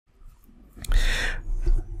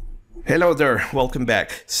Hello there, welcome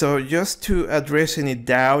back. So just to address any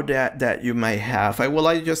doubt that you might have, I would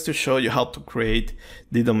like just to show you how to create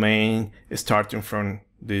the domain starting from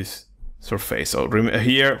this surface. So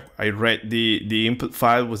here I read the input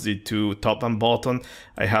file with the two top and bottom.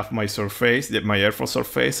 I have my surface, my airfoil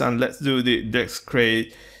surface, and let's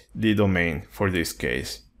create the domain for this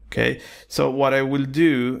case. Okay, so what I will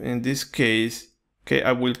do in this case, okay,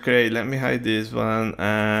 I will create, let me hide this one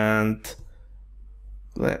and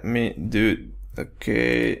let me do,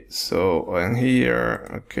 okay, so and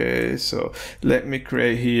here, okay, so let me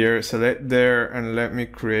create here, select there, and let me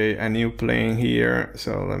create a new plane here.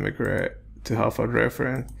 So let me create to have a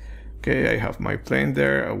reference. Okay, I have my plane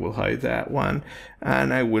there, I will hide that one,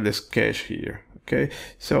 and I will sketch here. Okay,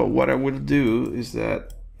 so what I will do is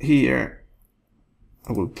that here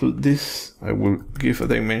I will put this, I will give a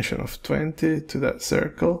dimension of 20 to that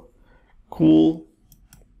circle. Cool.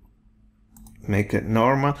 Make it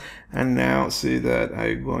normal, and now see that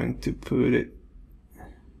I'm going to put it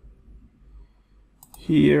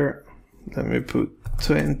here. Let me put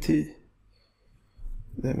 20.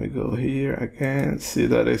 Let me go here again, see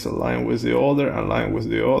that it's aligned with the other,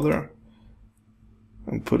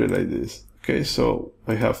 and put it like this. Okay, so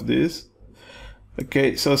I have this.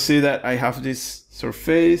 Okay, so see that I have this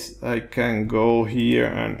surface. I can go here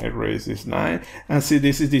and erase this line, and see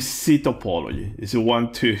this is the C topology. If you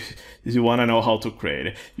want to know how to create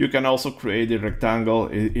it, you can also create the rectangle.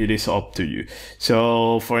 It is up to you.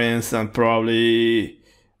 So for instance, probably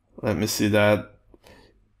let me see that.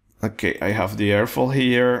 Okay, I have the airfoil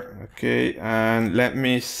here. Okay, and let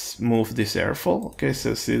me move this airfoil. Okay,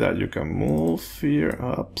 so see that you can move here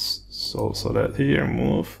up. So that here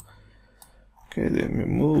move. Okay, let me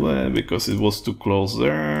move it because it was too close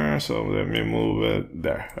there. So let me move it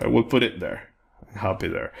there. I will put it there. I'm happy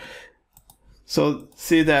there. So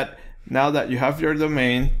see that now that you have your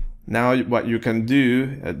domain, now what you can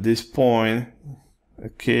do at this point,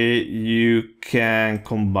 okay, you can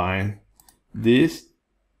combine this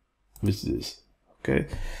with this. Okay.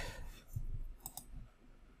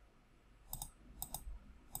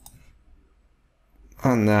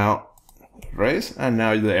 And now erase, and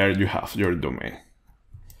now there you have your domain.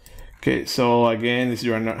 Okay, so again, if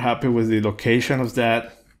you are not happy with the location of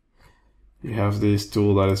that, you have this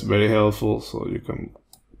tool that is very helpful. So you can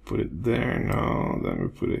put it there. Now let me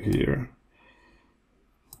put it here.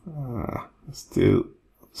 Still,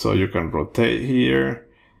 so you can rotate here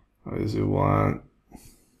as you want.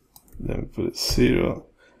 Let me put it 0.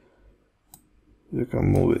 You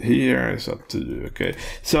can move it here. It's up to you. Okay,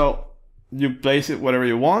 so you place it whatever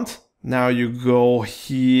you want. Now you go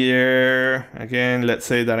here again. Let's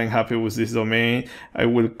say that I'm happy with this domain. I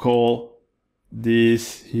will call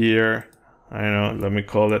this here. I don't know. Let me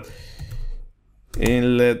call it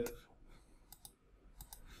inlet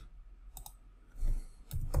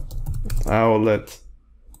outlet.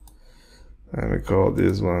 Let me call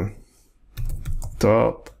this one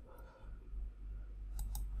top,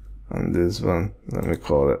 and this one let me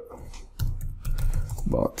call it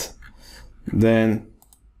bottom. Then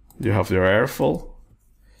you have your airfoil,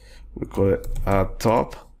 we call it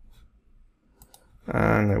top,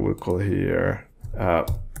 and I will call here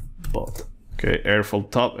bottom. Okay,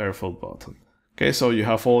 airfoil top, airfoil bottom. Okay, so you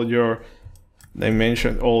have all your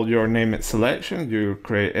dimension, all your named selection, you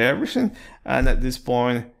create everything, and at this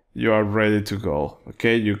point you are ready to go.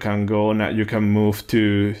 Okay, you can go now, you can move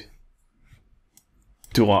to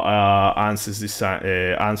ANSYS design,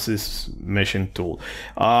 ANSYS meshing tool.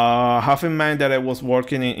 Have in mind that I was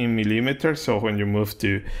working in millimeters, so when you move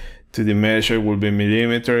to the measure, it will be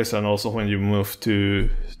millimeters, and also when you move to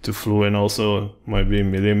Fluent, also might be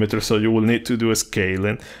millimeters. So you will need to do a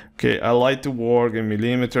scaling. Okay, I like to work in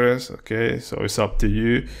millimeters. Okay, so it's up to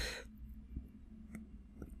you.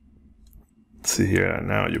 See here,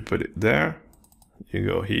 now you put it there. You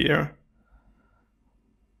go here.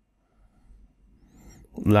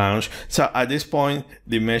 Launch. So at this point,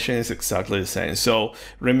 the meshing is exactly the same. So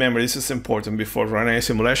remember, this is important. Before running a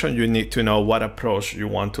simulation, you need to know what approach you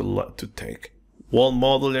want to take. Wall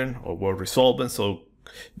modeling or wall resolving. So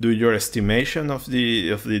do your estimation of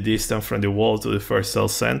the distance from the wall to the first cell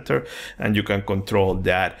center, and you can control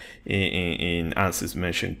that in ANSYS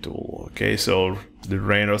meshing tool. Okay, so the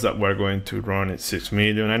range that we're going to run is 6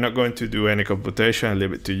 million. I'm not going to do any computation. I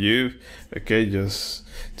leave it to you. Okay, just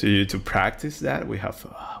to you to practice that. We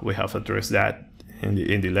have addressed that in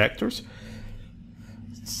the lectures.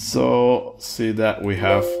 So see that we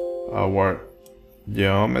have our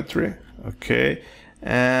geometry. Okay,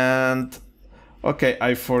 and Okay,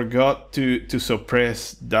 I forgot to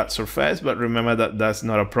suppress that surface, but remember that that's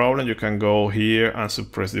not a problem. You can go here and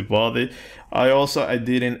suppress the body. I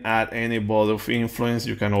didn't add any body of influence.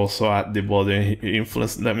 You can also add the body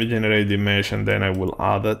influence. Let me generate the mesh and then I will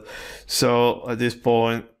add it. So at this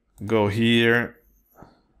point, go here,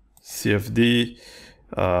 CFD,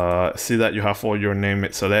 see that you have all your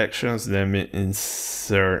named selections. Let me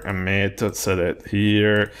insert a method, select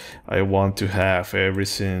here. I want to have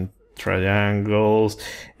everything triangles,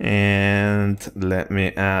 and let me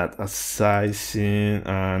add a sizing,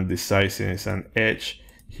 and the sizing is an edge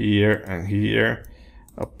here and here.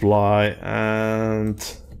 Apply, and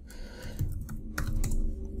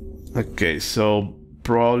okay, so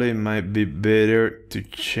probably it might be better to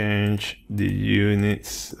change the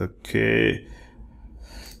units. Okay,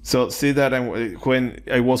 so see that when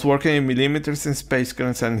I was working in millimeters in space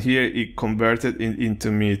currents, and here it converted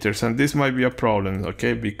into meters, and this might be a problem,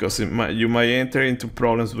 okay, because you might enter into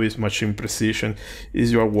problems with machine precision if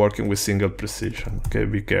you are working with single precision. Okay,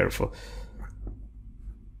 be careful.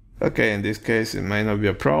 Okay, in this case it might not be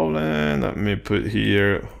a problem. Let me put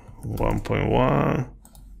here 1.1,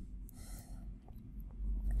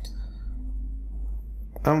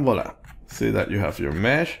 and voila, see that you have your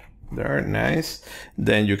mesh there. Nice.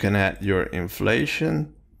 Then you can add your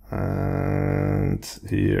inflation, and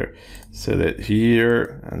here select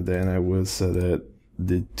here, and then I will select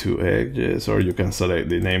the two edges, or you can select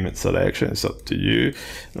the named selection, it's up to you.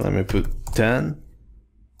 Let me put 10,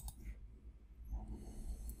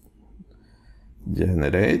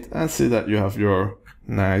 generate, and see that you have your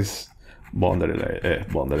nice boundary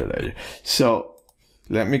layer. So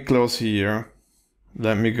let me close here.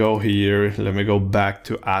 Let me go here, let me go back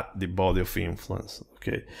to add the body of influence.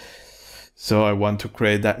 Okay, so I want to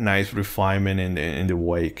create that nice refinement in the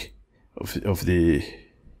wake of the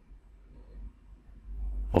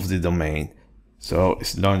domain. So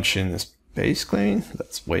it's launching a space clean.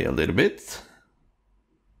 Let's wait a little bit.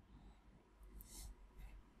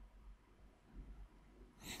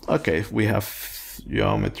 Okay, we have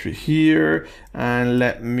geometry here, and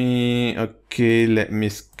let me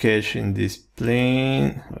sketch in this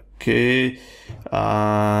plane. Okay,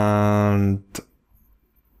 and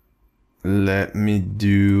let me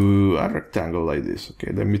do a rectangle like this.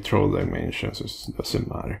 Okay, let me throw dimensions, it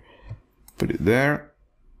doesn't matter. Put it there.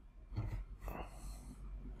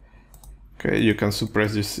 Okay, you can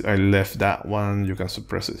suppress this. I left that one. You can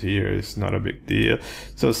suppress it here. It's not a big deal.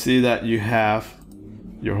 So see that you have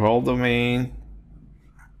your whole domain.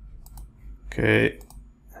 Okay,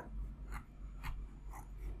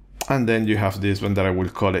 and then you have this one that I will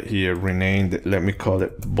call it here, renamed. Let me call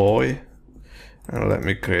it boy, and let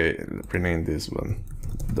me rename this one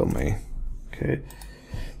domain. Okay,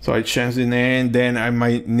 so I changed the name. Then I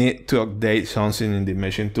might need to update something in the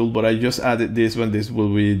meshing tool, but I just added this one. This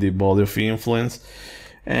will be the body of influence,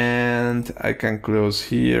 and I can close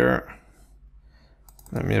here.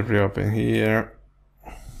 Let me reopen here.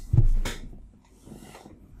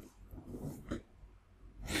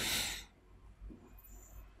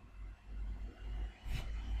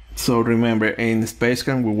 So remember, in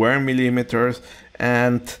SpaceCam we were in millimeters,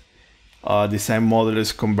 and design model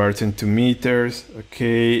is converting to meters.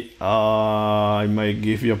 Okay, I might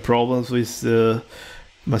give you problems with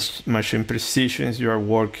machine precisions. You are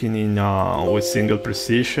working in with single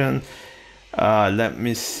precision. Let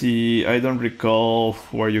me see. I don't recall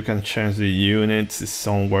where you can change the units. It's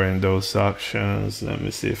somewhere in those options. Let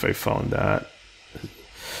me see if I found that.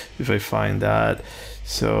 If I find that.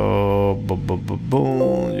 So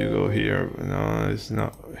boom, you go here. No, it's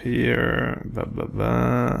not here.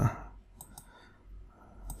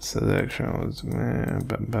 Selection was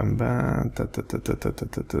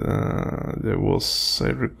there was, I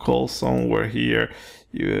recall, somewhere here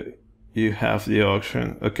you have the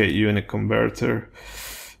option. Okay, unit converter.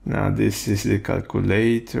 Now this is the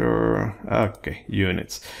calculator. Okay,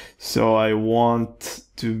 units. So I want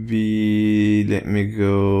to be, let me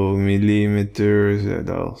go millimeters,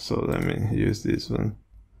 so let me use this one.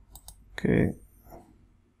 Okay.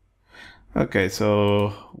 Okay,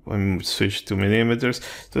 so I'm switch to millimeters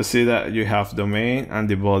to see that you have domain and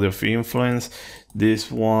the body of influence.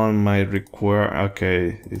 This one might require,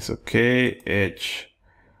 okay, it's okay, edge.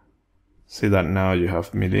 See that now you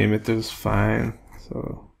have millimeters, fine.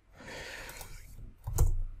 So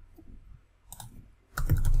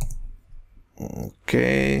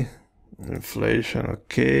okay, inflation,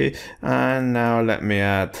 okay, and now let me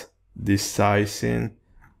add this sizing.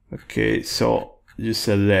 Okay, so you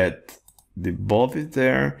select the body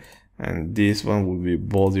there, and this one will be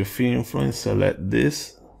body of influence. Select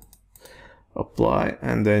this, apply,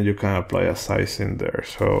 and then you can apply a sizing there.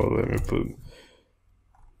 So let me put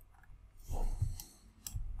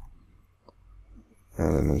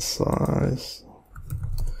element size.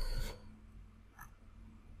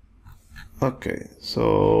 Okay,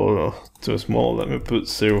 so too small, let me put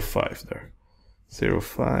 0.5 there.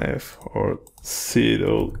 0.5 or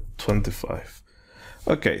 0.25.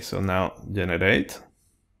 Okay, so now generate.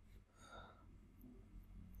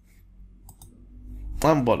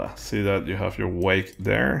 And voila, see that you have your wake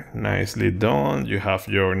there, nicely done. You have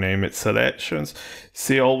your named selections.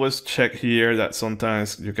 See, always check here that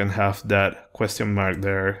sometimes you can have that question mark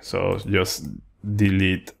there. So just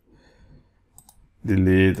delete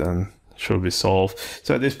and should be solved.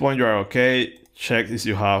 So at this point you are okay. Check if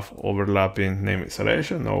you have overlapping named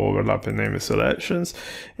selection, no overlapping named selections.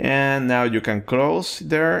 And now you can close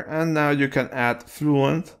there, and now you can add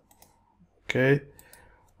Fluent. Okay,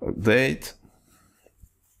 update.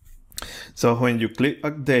 So when you click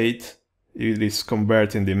update, it is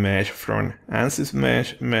converting the mesh from ANSYS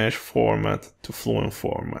mesh format to Fluent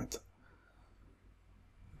format.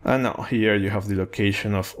 And now here you have the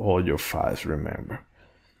location of all your files, remember.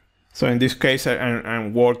 So in this case,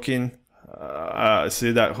 I'm working,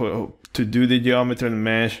 see that to do the geometry and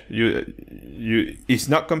mesh, it's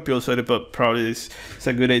not compulsory, but probably it's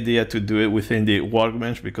a good idea to do it within the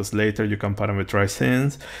workbench, because later you can parameterize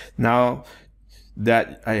things. Now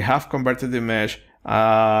that I have converted the mesh,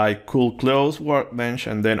 I could close workbench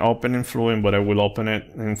and then open in Fluent, but I will open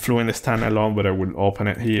it in Fluent standalone, but I will open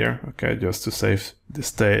it here, okay, just to save the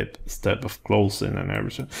step of closing and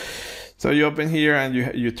everything. So you open here and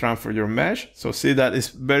you transfer your mesh. So see that it's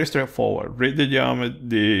very straightforward. Read the geometry,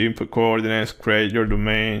 the input coordinates, create your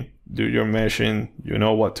domain, do your meshing, you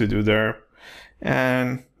know what to do there.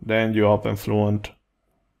 And then you open Fluent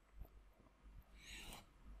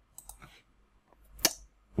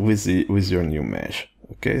with your new mesh.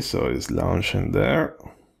 Okay, so it's launching there.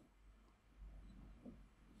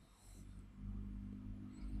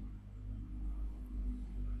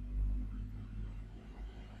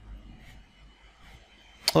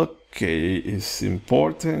 Okay, it's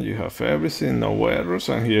important, you have everything, no errors,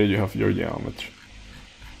 and here you have your geometry.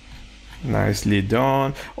 Nicely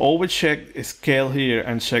done. Always check scale here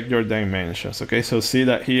and check your dimensions. Okay, so see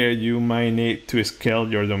that here you might need to scale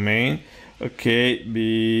your domain. Okay,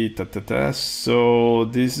 so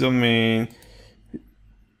this domain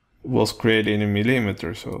was created in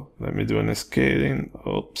millimeters, so let me do an scaling.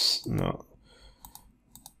 Oops, no.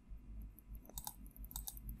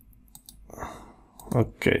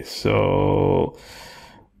 Okay, so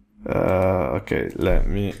okay, let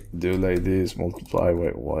me do like this, multiply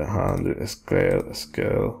by 100,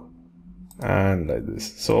 scale, and like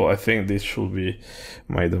this. So I think this should be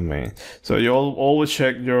my domain. So you always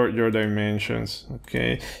check your dimensions,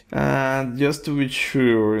 okay? And just to be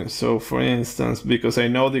sure, so for instance, because I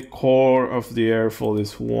know the core of the airfoil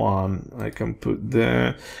is 1, I can put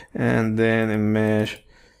there, and then in mesh,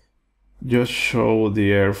 just show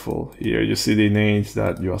the airfoil here. You see the names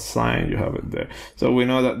that you assign, you have it there. So we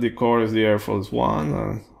know that the core of the airfoil is 1,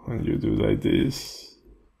 and when you do like this,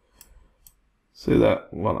 see that,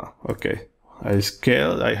 voila, okay. I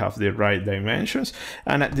scaled, I have the right dimensions,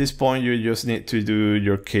 and at this point you just need to do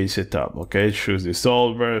your case setup, okay? Choose the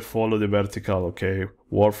solver, follow the vertical, okay,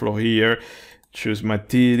 workflow here, choose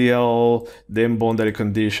material, then boundary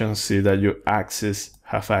conditions, see that you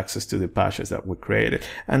have access to the patches that we created,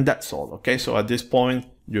 and that's all, okay? So at this point,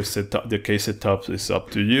 your setup, the case setup is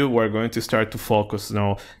up to you. We're going to start to focus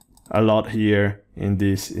now a lot here in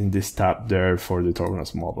this tab there for the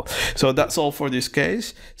turbulence model. So that's all for this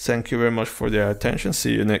case. Thank you very much for your attention.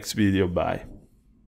 See you next video. Bye.